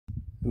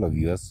Hello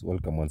viewers,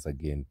 welcome once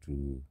again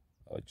to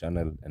our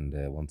channel, and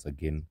once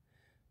again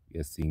we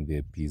are seeing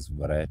the peas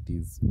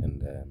varieties,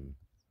 and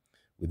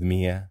with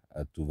me here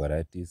are two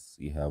varieties.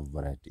 We have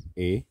variety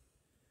A,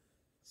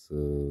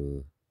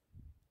 so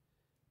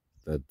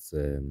that's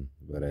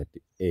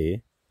variety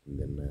A, and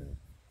then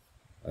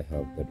I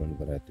have that one,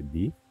 variety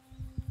B.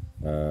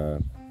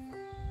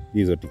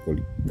 This is what we call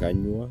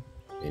Kanywa,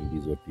 and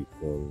this is what we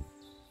call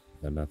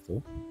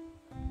Ganato.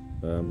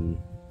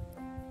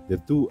 The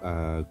two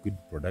are good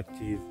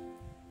productive.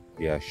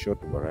 They are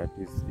short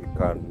varieties. You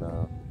can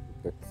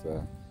take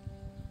a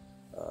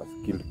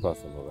skilled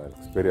person or an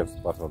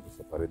experienced person to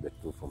separate the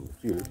two from the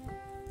field.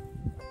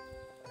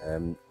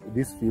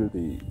 This field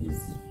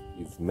is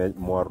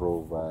more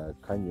of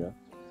Kanya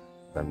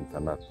than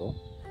Tanato,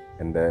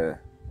 and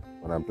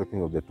when I'm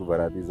talking of the two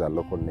varieties are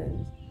local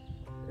names,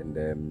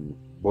 and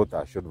both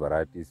are short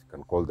varieties. You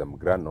can call them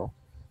grano.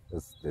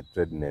 That's the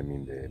trade name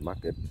in the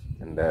market,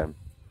 and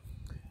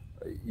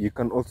you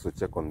can also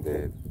check on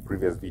the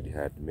previous video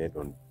I had made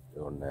on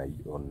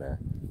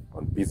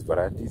peas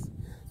varieties.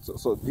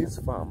 So this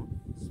farm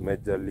is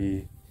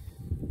majorly,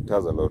 it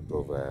has a lot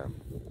of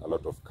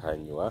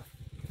Kanywa.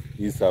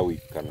 This is how we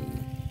can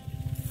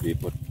they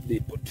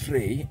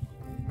portray.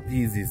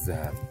 This is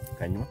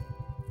Kanywa.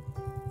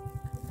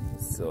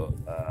 So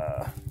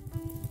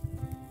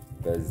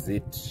that's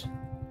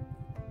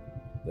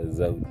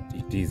how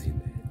it is in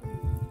there.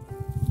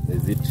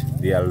 That's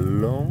it. They are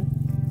long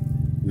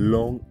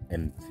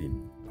and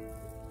thin.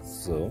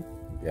 So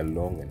they are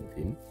long and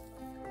thin,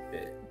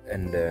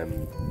 and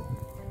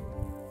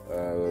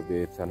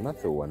there's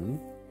another one.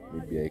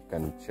 Maybe I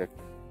can check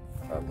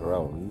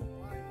around,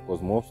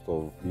 because most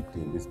of it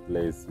in this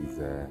place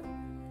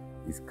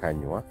is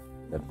Kanywa,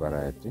 that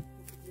variety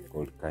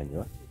called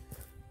Kanywa.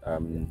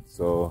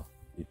 So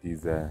it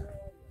is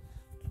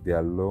they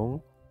are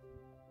long.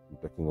 I'm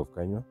talking of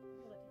Kanywa.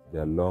 They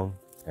are long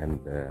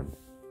and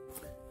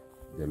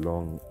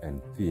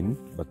thin,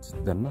 but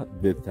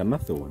there's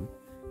another one.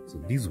 So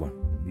this one.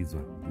 You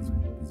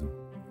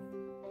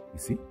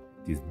see,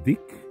 it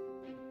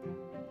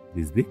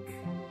is thick,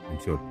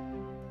 and short.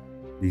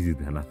 This is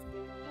the another.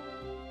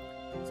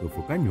 So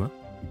for Kanywa,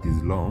 it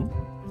is long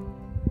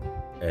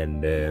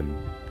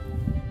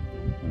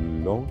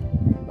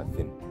but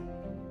thin.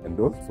 And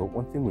also,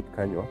 one thing with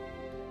Kanywa,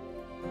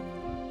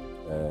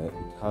 it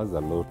has a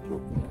lot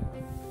of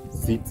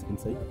seeds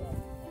inside.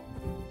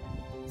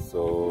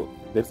 So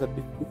there's a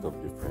bit of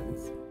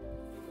difference.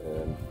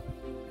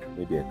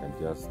 Maybe I can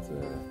just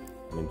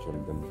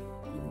mention them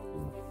in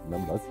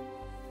numbers.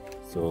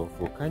 So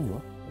for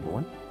Kanywa, number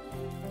one,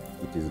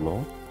 it is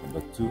long.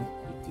 Number two,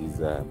 it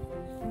is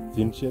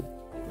thin shaped.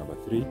 Number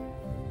three,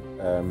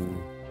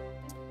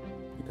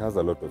 it has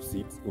a lot of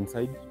seeds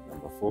inside.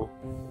 Number four,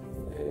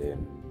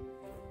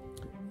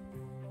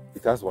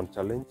 it has one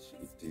challenge.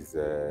 It is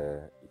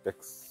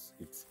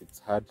it's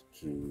hard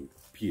to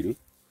peel.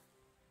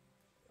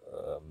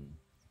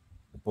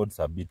 The pods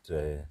are a bit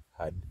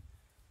hard,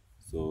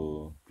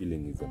 so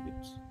peeling is a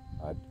bit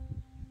hard.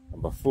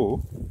 Number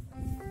four,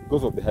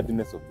 because of the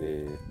hardness of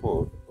the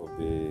pod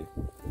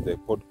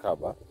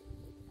cover,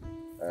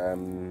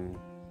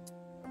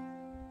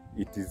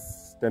 it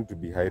is tend to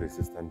be high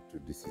resistant to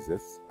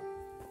diseases.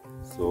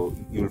 So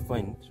you'll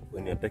find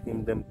when you're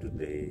taking them to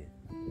the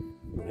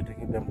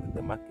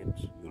market,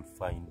 you'll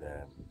find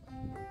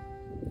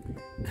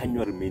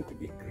Kanywa remain to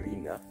be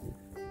greener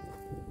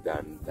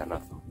than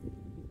Ganato.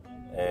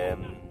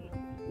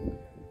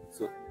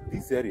 So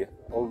this area,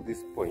 all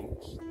this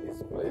point,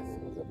 this place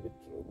is a bit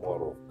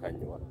more of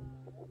Kanywa.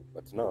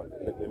 But now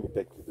let me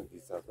take you to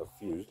this other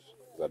field,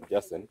 it's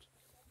adjacent.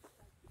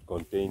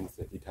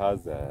 It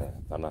has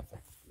Tanato.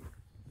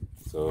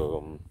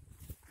 So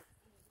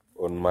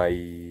on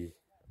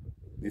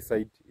this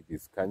side it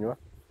is Kanywa,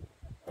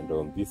 and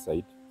on this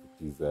side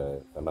it is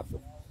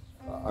Tanato.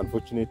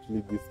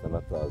 Unfortunately, this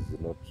Tanato has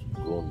not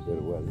grown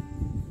very well.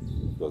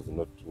 It was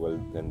not well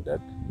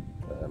tended.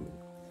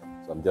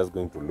 So I'm just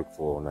going to look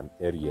for an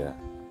area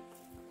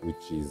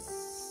which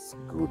is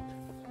good.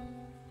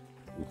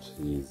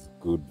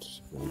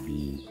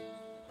 Maybe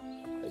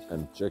I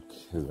can check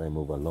as I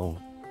move along.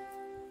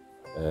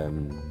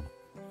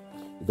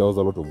 There was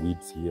a lot of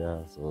weeds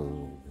here, so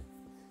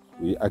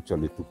we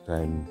actually took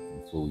time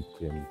before we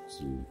came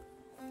to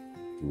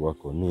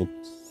work on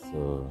it.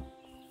 So,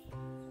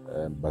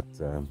 but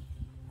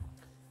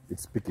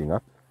it's picking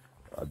up.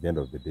 At the end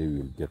of the day,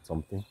 we'll get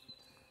something.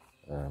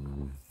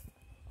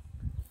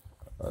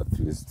 At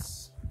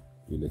least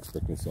we're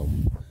expecting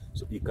some.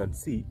 So you can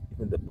see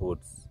even the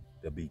pods,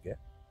 they're big.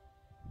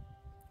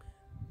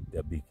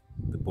 They're big.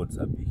 The pods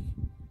are big.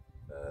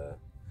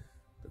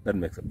 That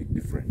makes a big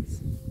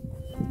difference.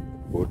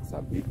 The pods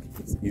are big.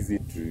 It's easy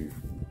to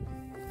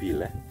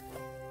peel.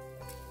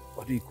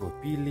 What do you call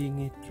peeling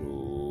it?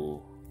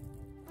 Or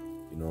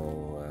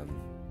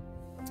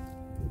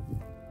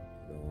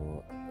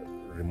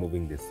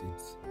removing the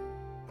seeds.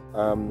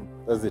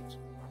 That's it.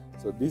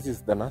 So this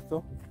is the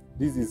Ganato.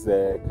 This is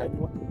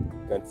Kanywa.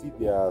 You can see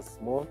they are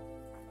small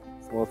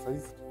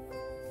sized.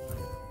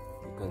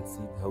 You can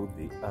see how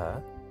they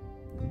are.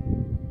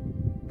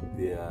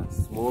 They are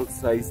small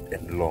sized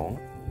and long,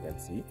 you can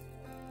see.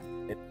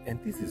 And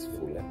this is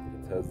full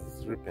and it has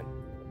ripen.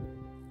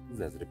 This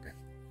has ripen.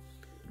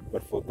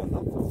 But for the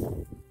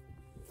natho,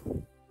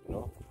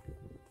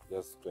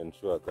 just to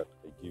ensure that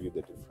I give you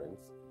the difference.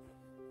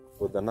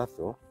 For the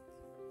natho,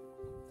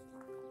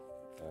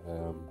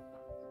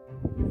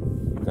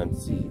 you can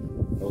see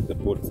how the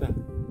pods are.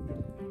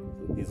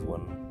 So this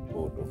one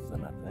pod of the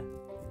natho,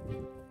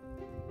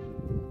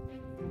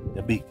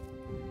 they're big.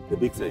 They're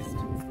big sized.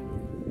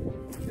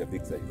 They're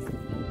big sized.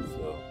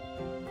 So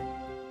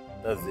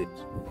that's it.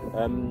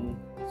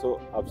 So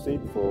I've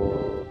said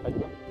for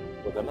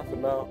the natho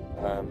now,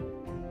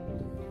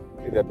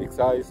 they're big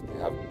size, they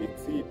have big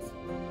seeds,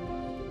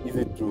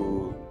 easy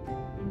to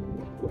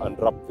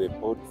unwrap the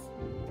pods.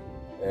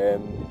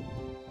 Then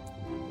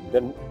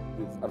the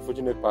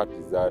unfortunate part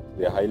is that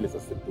they are highly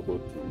susceptible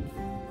to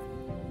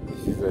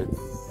diseases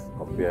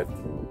compared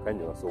to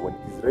Kenya. So when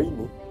it is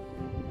rainy,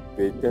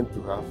 they tend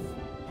to have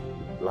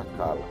black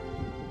color.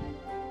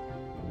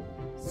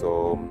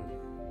 So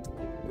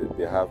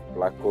they have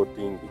black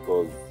coating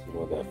because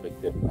they're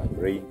affected by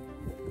rain.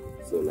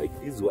 So like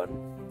this one,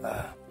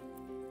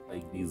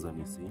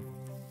 you see,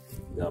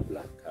 they are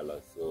black color.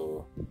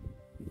 So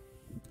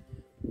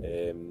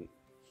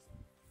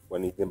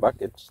when in the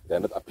market, they are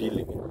not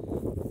appealing.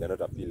 They are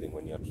not appealing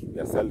when you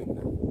are selling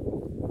them.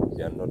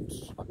 They are not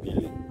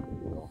appealing.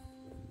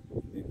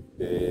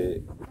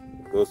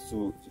 Those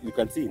two, you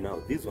can see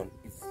now. This one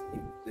is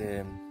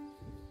they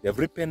have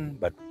ripened,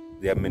 but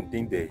they have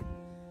maintained the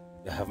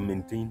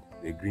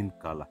green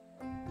color.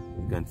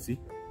 You can see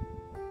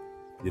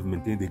they've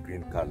maintained the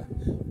green color.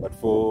 But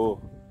for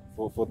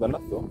the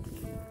natho,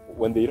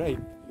 when they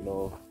ripe,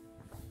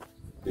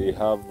 they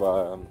have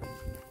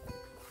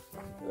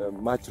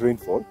much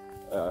rainfall.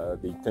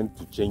 They tend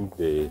to change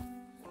they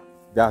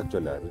are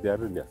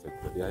really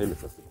affected. They are highly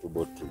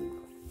susceptible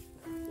to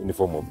any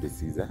form of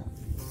disease.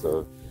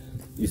 So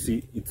you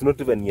see, it's not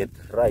even yet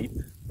ripe,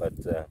 but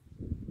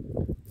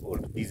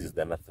this is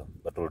the natho.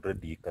 But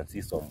already you can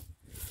see some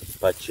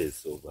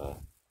patches of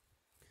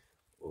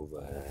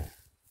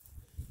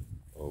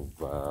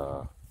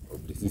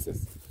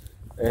diseases.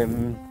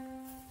 There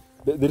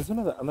is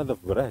another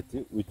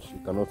variety which you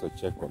can also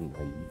check on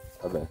my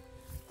other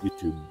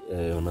YouTube,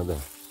 another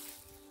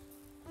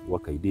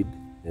work I did.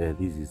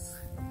 This is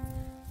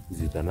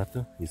the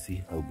natho. You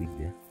see how big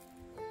they are?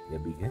 They're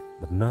big,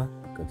 but now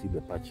you can see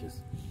the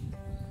patches.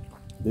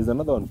 There's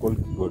another one called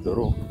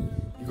Gigodoro.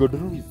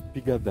 Gigodoro is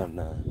bigger than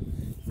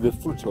the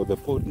fruit, or the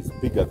pod is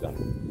bigger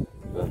than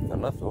the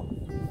natho.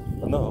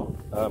 But now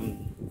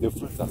the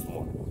fruits are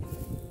small,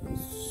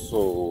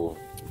 so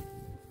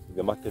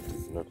the market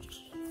is not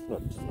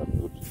good,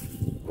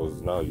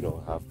 because now you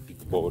don't have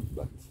big pod,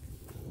 but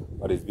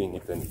what is being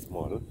eaten is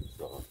small.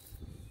 So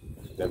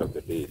at the end of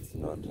the day, it's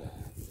not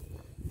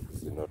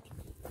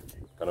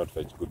cannot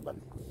fetch good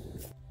money.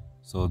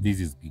 So this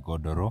is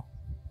Gigodoro.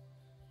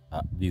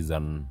 This is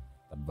that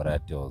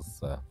variety I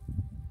was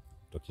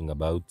talking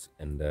about,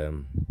 and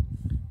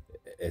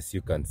as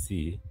you can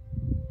see,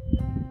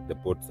 the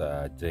pods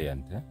are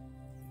giant. You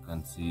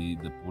can see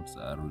the pods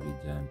are really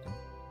giant.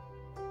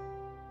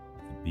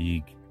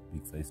 Big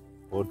sized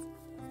pods.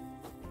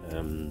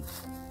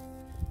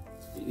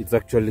 It's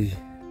actually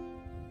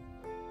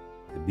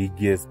the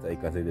biggest, I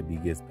can say, the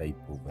biggest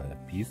type of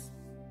piece.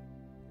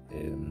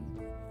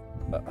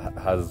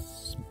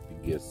 Has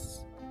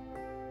biggest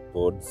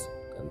pods,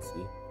 you can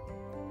see.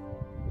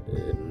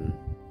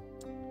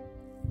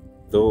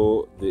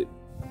 Though the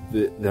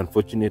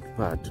unfortunate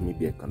part,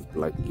 maybe I can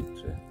plug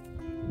it.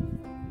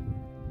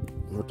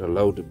 Not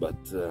allowed,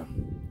 but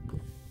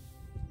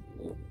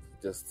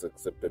just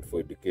accepted for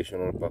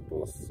educational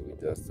purpose. We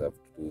just have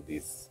to do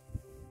this.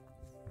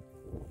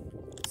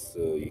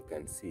 So you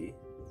can see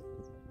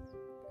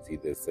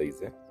the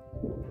size.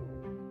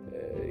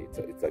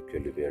 It's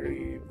actually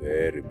very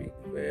big,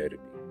 very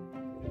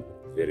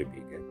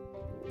big. And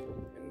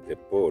the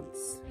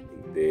pods,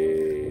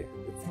 the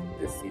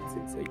seeds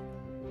inside,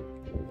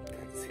 you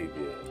can see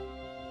they're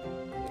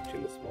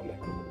actually smaller,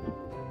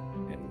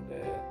 and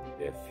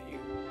they're few.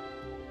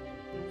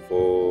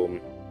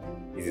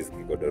 This is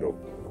Gigodoro.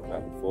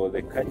 For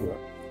the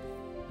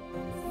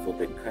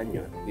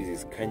Kenya, this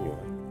is Kenya.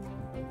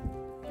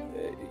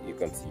 You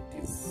can see it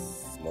is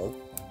small.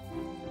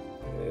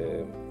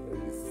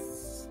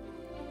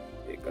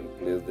 You can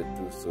place the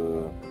two, so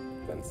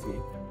you can see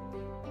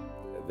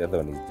the other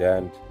one is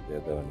giant, the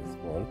other one is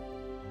small.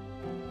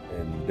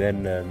 And then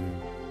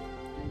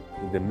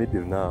in the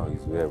middle now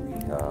is where we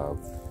have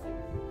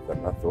the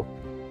natho.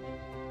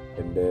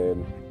 And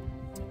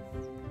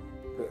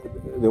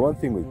the one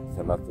thing with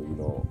the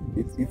natho,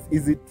 it's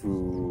easy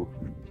to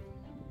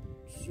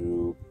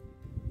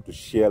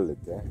shell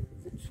it.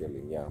 Is it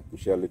shelling? Yeah, to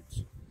shell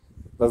it.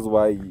 That's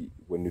why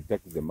when you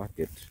take the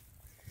market,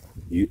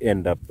 you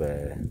end up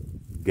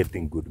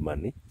getting good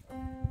money.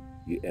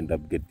 You end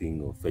up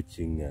getting or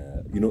fetching.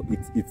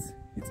 It's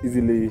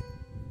easily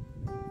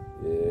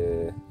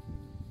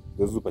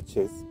those who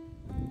purchase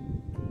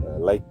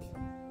like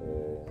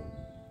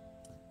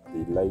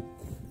they like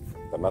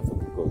Tanato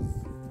because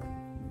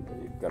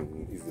it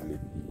can easily be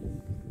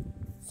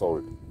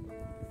sold.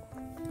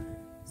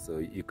 So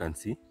you can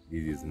see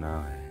this is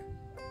now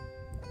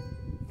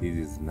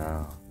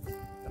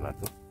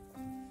Tanato.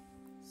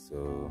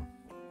 So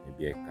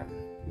maybe I can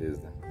place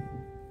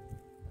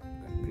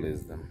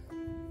them.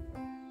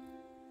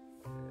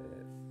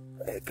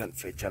 I can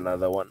fetch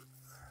another one.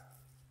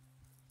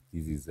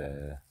 This is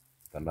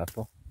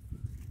Tanato.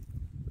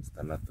 It's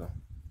Tanato.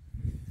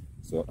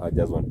 So I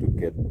just want to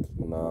get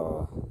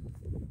now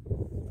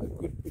a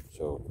good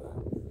picture of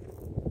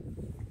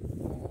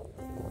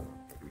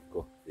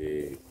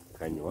the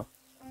Kanywa.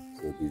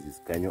 So this is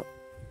Kanywa.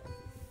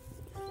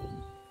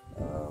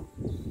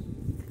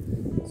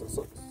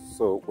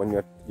 So when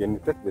you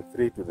take the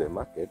three to the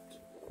market,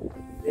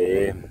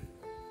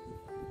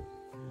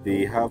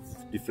 they have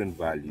different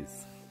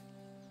values.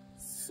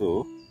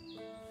 So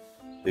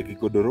the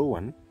Gigodoro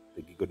one,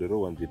 the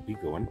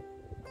bigger one,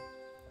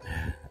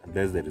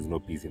 unless there is no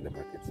piece in the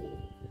market, so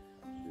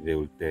they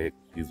will take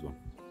this one.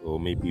 Or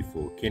maybe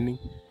for canning,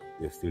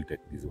 they'll still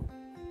take this one.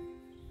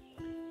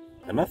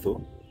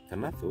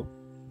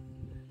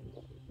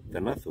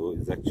 Tanato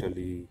is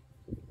actually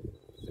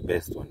the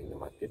best one in the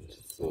market.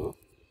 So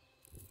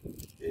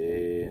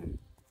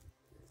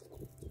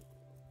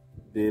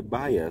the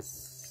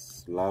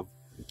buyers love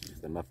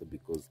Tanato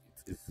because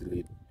it's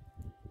easily,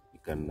 you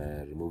can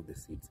remove the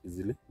seeds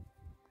easily.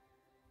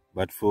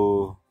 But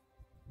for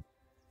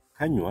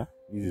Kanywa,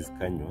 this is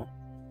Kanywa.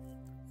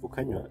 For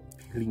Kanywa,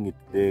 peeling it,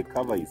 the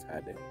cover is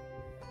harder.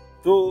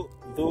 Though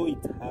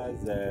it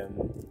has,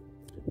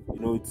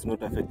 it's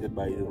not affected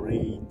by the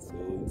rain, so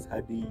it's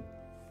hardy.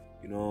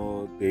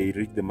 They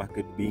reach the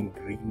market being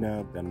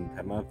greener than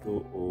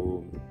Tanato,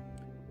 or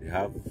they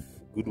have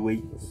good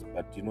weights.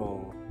 But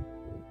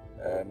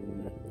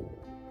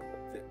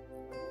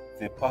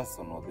the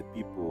person or the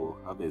people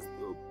harvest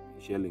or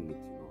shelling it,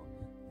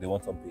 they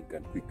want something you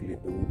can quickly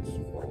do it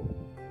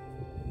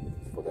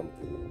for them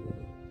to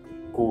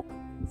cook.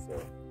 So,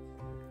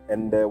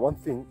 and one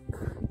thing,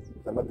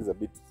 Tanato is a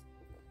bit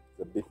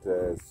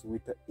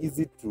sweeter,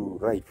 easy to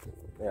ripe.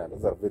 Yeah,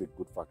 that's a very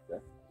good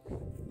factor.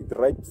 It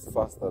ripes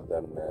faster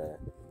than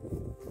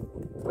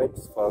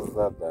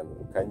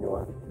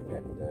Kanywa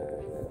and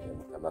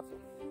Tanato.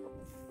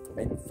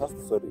 It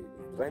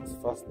ripes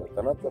faster.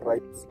 Tanato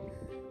ripes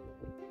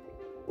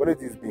when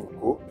it is being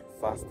cooked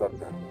faster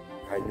than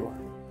Kanywa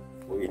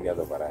or any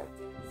other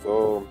variety.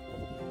 So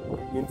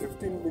in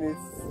 15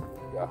 minutes,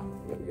 yeah,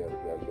 we are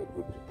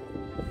good.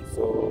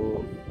 So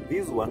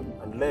this one,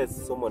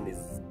 unless someone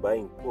is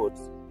buying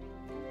pots,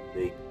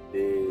 the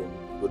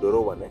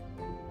Godoro one,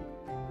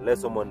 unless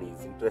someone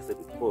is interested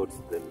in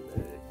pots, then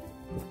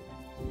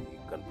you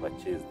can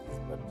purchase this.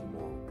 But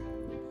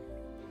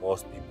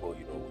most people,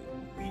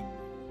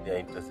 they are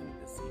interested in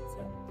the seeds.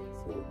 Yeah?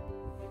 So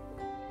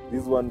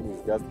this one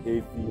is just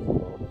heavy.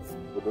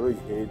 Godoro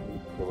is heavy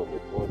because of the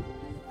pot,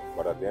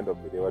 but at the end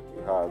of the day, what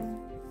you have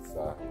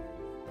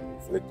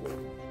is little.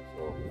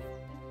 So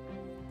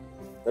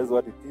that's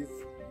what it is.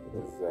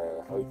 That's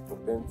how it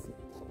pretends.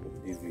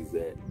 This is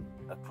a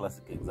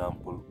classic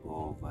example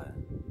of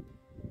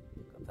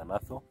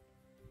Tanato.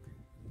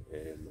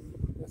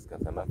 Yes,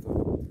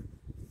 Tanato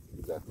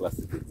is a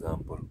classic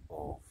example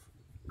of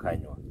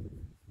Kanywa.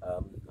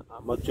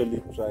 I'm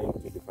actually trying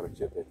to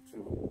differentiate the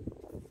two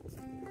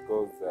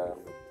because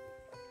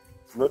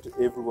not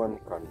everyone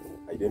can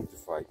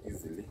identify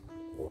easily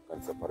or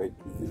can separate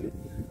easily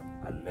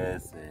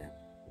unless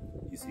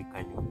you see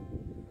Kanywa.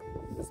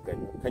 This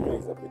Kanywa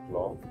is a bit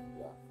long,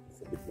 yeah,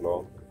 it's a bit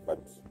long,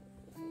 but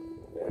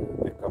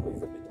the cover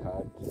is a bit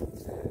hard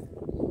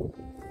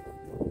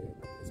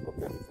as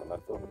compared to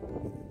Tanato.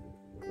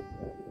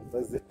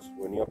 That's it.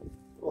 When you're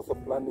also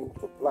planning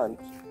to plant,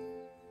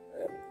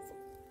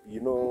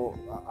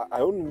 I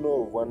only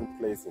know of one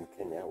place in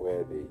Kenya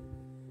where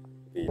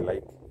they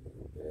like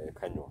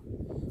Kanywa,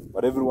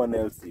 but everyone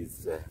else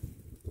is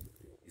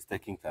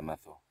taking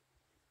Tanato.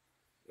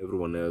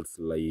 Everyone else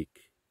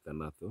like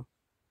Tanato.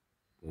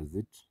 That's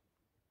it.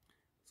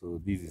 So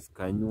this is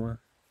Kanywa.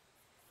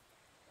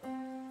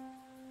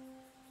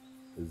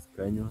 This is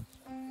Kanywa.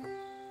 So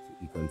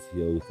you can see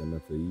how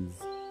Tanato is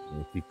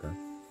thicker.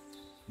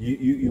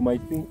 You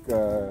might think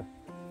the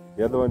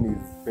other one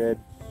is fed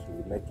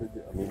with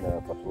nitrogen,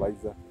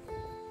 fertilizer,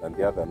 and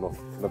the other no,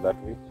 it's not that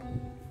way.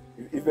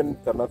 Even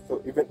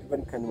Tanato, even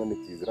Kanywa, when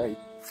it is right,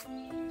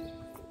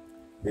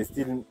 they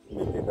still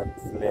maintain that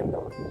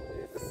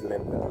the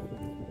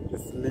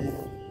slim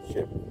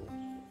shape.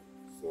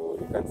 So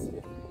you can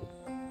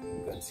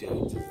see how it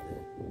is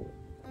there.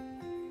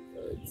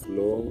 It's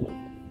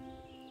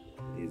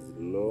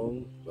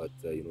long, but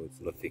it's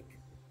not thick.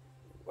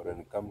 But when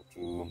it comes to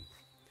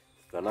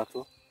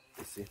Tanato,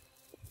 you see,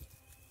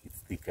 it's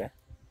thick,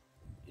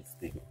 It's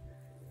thick.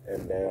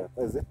 And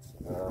that's it.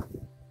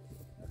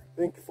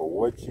 Thank you for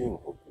watching.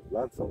 Hope you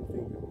learned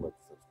something. Remember to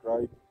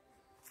subscribe,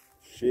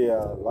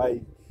 share,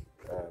 like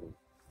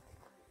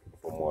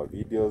for more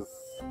videos.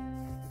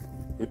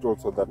 Hit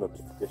also that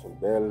notification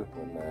bell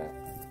when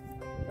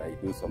I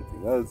do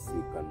something else.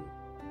 You can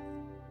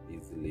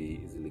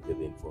easily get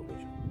the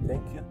information.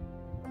 Thank you.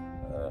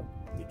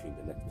 Meet you in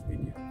the next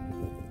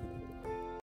video.